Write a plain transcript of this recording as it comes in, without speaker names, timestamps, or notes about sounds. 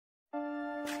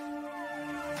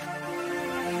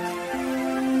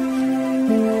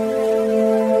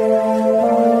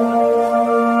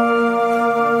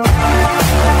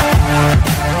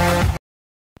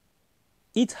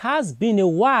It has been a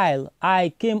while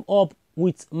I came up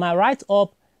with my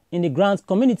write-up in the grant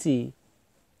community.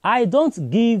 I don't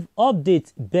give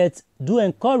updates but do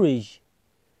encourage.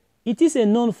 It is a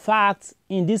known fact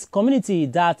in this community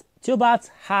that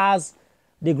THEOBARTH has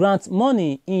the grant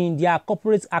money in their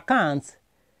corporate account.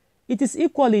 It is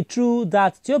equally true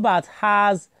that THEOBARTH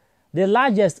has the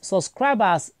largest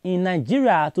subscribers in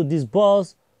Nigeria to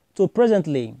disburse to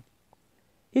presently.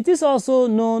 It is also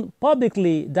known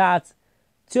publicly that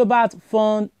THEOBARTH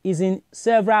fund is in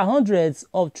several hundreds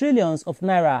of trillions of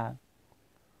naira.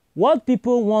 What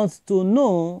people want to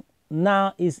know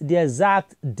now is the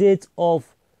exact date of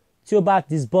THEOBARTH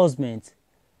disbursement.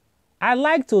 I'd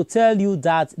like to tell you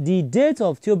that the date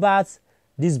of THEOBARTH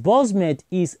disbursement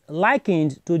is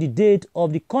likened to the date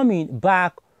of the coming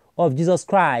back of Jesus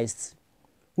Christ,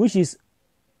 which is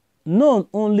known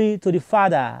only to the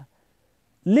Father.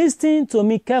 Listen to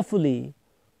me carefully.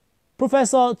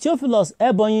 Professor Theophilus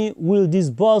Ebonyi will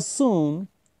disburse soon,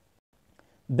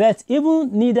 but even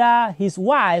neither his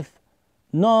wife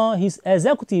nor his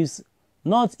executives,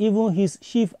 not even his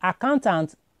chief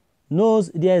accountant,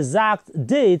 knows the exact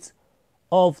date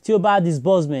of THEOBARTH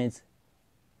disbursement.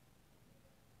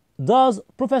 Does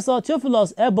Professor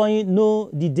Theophilus Ebonyi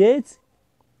know the date?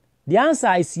 The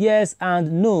answer is yes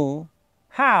and no.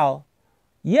 How?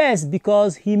 Yes,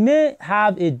 because he may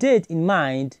have a date in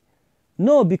mind.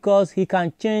 No, because he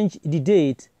can change the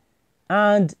date,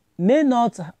 and may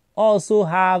not also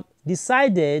have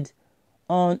decided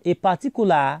on any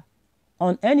particular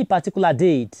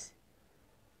date.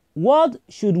 What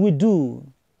should we do?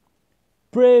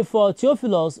 Pray for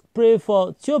Theophilus, pray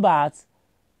for THEOBARTH,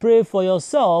 pray for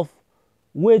yourself,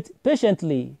 wait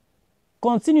patiently,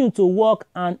 continue to work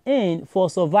and aim for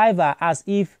survival as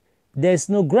if there is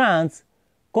no grant,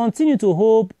 continue to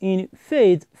hope in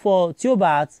faith for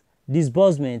THEOBARTH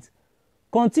disbursement,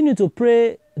 continue to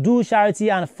pray, do charity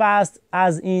and fast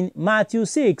as in Matthew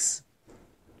 6.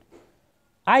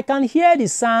 I can hear the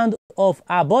sound of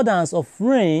abundance of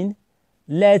rain.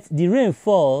 Let the rain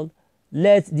fall,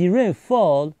 let the rain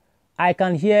fall. I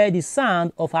can hear the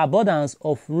sound of abundance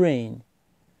of rain.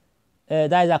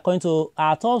 That is according to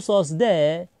our top source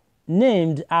there,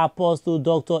 named Apostle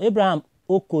Dr.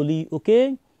 AbrahamOsholi,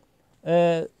 okay?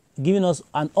 Giving us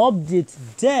an update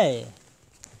there,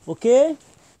 okay?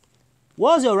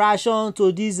 What's your reaction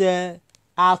to these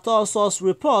our top source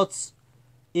reports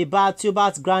about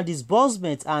THEOBARTH grant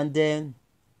disbursement, and then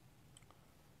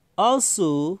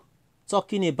also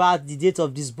talking about the date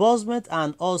of disbursement,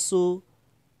 and also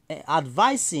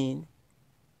advising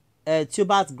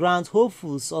THEOBARTH grant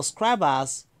hopeful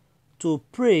subscribers to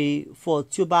pray for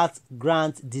THEOBARTH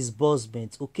grant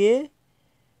disbursement, okay?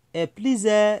 Please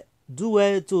do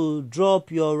well to drop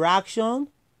your reaction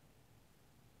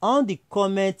on the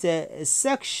comment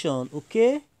section,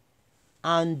 okay?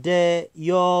 And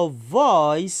your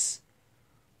voice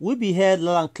will be heard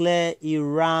loud and clear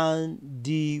around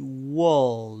the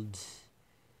world,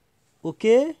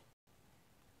 okay?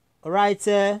 All right,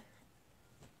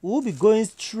 we'll be going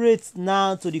straight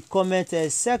now to the comment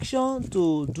section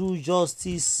to do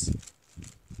justice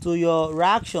to your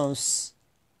reactions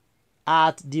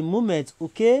at the moment,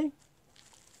 okay?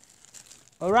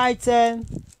 All right,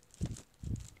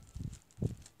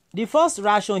 the first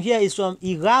reaction here is from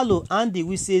Igalo Andy,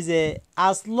 which says,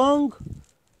 as long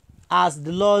as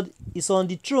the Lord is on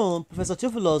the throne, Professor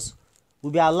Theophilus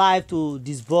will be alive to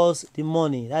disburse the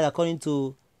money. That's according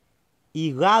to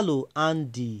Igalo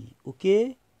Andy,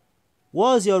 okay?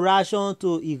 What's your reaction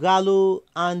to Igalo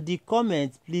Andy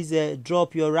comment? Please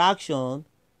drop your reaction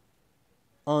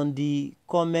on the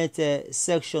comment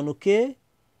section, okay?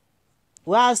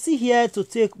 We are still here to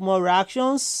take more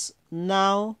reactions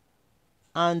now,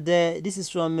 and this is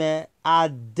from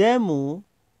Ademu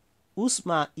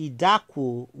Usman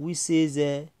Idako, which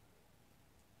says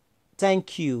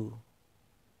thank you,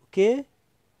 okay?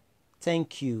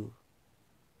 Thank you.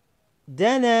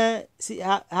 Then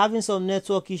having some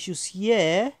network issues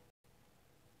here,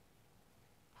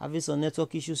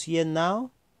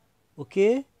 now,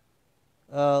 okay?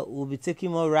 We'll be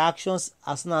taking more reactions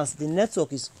as soon as the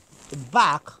network is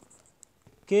back,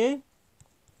 okay?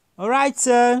 All right,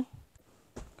 sir.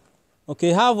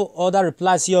 Okay, have other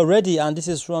replies here already, and this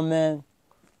is from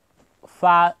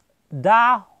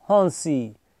Fada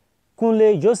Honsi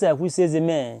Kunle Joseph, who says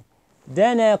amen.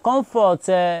 Then Comfort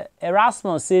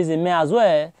Erasmus says amen as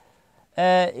well.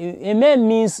 Amen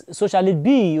means so shall it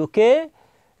be, okay?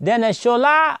 Then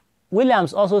Shola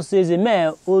Williams also says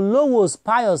amen. Olowos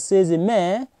Pius says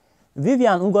amen.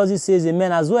 Vivian Ngozi says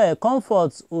amen as well.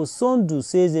 Comfort Osondu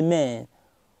says amen.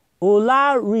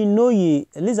 Ola Rinoye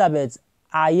Elizabeth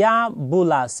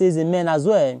Ayambola says amen as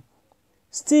well.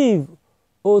 Steve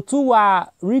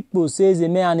Otuwa-Rikpo says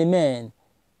amen and amen.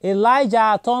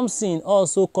 Elijah Thompson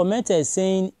also commented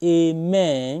saying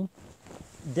amen.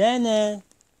 Then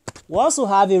we also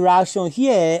have a reaction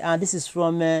here, and this is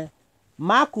from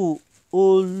Marco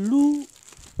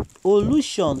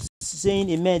Olution saying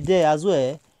amen there as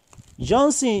well.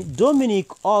 Johnson Dominic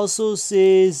also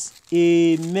says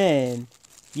amen.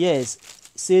 Yes,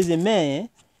 says amen.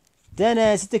 Then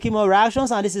let's take more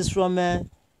reactions, and this is from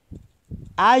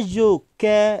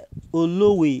Ajoke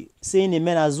Olowe saying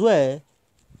amen as well.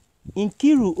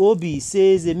 Inkiru Obi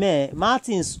says amen.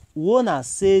 Martins Wona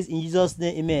says in Jesus'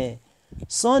 name amen.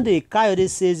 Sunday Kayode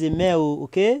says amen.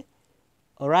 Okay,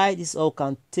 all right, this all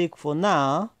can take for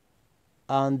now,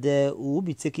 and we'll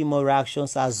be taking more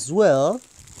reactions as well.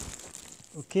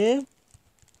 Okay,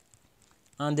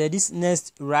 and this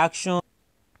next reaction, all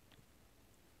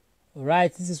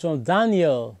right, this is from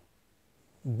Daniel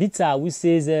Bitter, which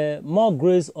says more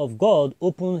grace of God,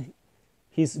 open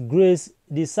his grace,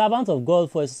 the servant of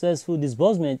God, for a successful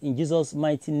disbursement in Jesus'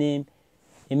 mighty name,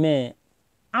 amen.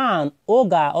 And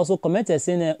Oga also commented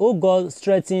saying, oh God,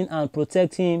 strengthen and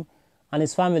protect him and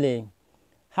his family.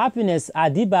 Happiness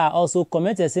Adiba also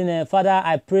commented saying, Father,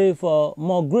 I pray for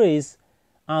more grace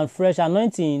and fresh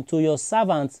anointing to your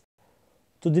servants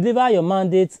to deliver your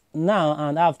mandate now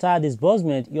and after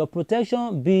disbursement. Your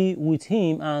protection be with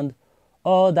him and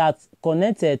all that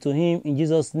connected to him in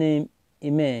Jesus' name,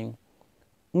 amen.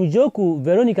 Njoku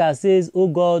Veronica says, oh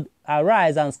God,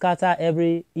 arise and scatter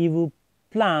every evil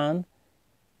plan,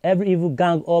 every evil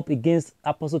gang up against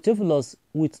Apostle Theophilus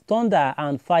with thunder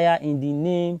and fire in the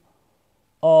name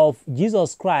of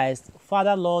Jesus Christ.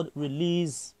 Father Lord,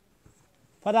 release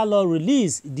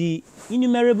the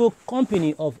innumerable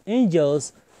company of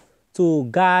angels to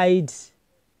guide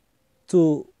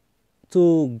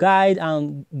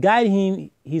him,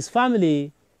 his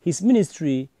family, his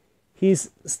ministry,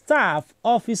 his staff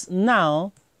office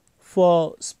now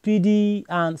for speedy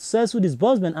and successful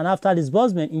disbursement and after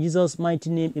disbursement in Jesus' mighty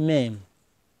name, amen.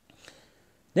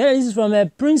 Then this is from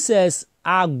Princess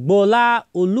Agbola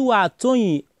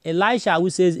Oluwatoyin Elisha,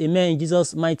 who says amen in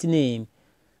Jesus' mighty name.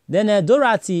 Then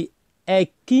Dorothy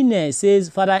Ekine says,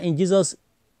 Father, in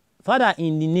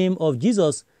the name of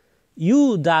Jesus,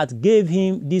 you that gave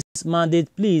him this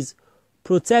mandate, please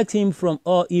protect him from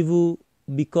all evil,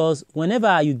 because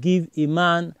whenever you give a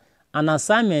man an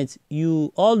assignment,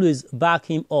 you always back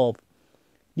him up.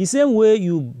 The same way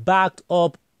you backed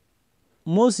up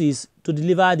Moses to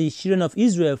deliver the children of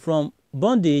Israel from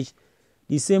bondage,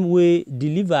 the same way you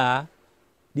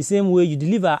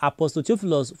deliver Apostle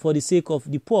Theophilus for the sake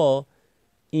of the poor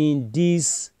in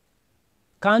this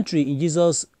country, in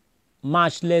Jesus'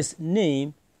 matchless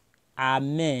name,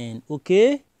 amen.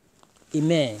 Okay,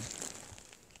 amen.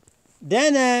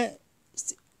 Then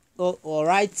all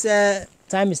right,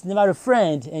 time is never a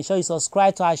friend. Ensure you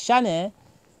subscribe to our channel.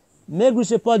 Make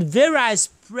this report very,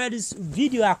 spread this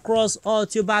video across all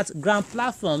THEOBARTH Grant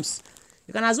platforms.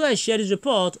 You can as well share this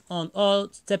report on all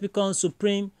Stepicon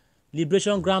Supreme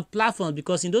Liberation Grant platforms,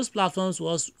 because in those platforms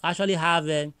we actually have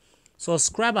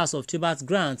subscribers of THEOBARTH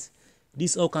Grant.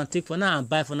 This all can take for now and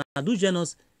bye for now. Do join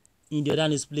us in the other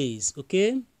news, please.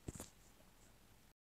 Okay.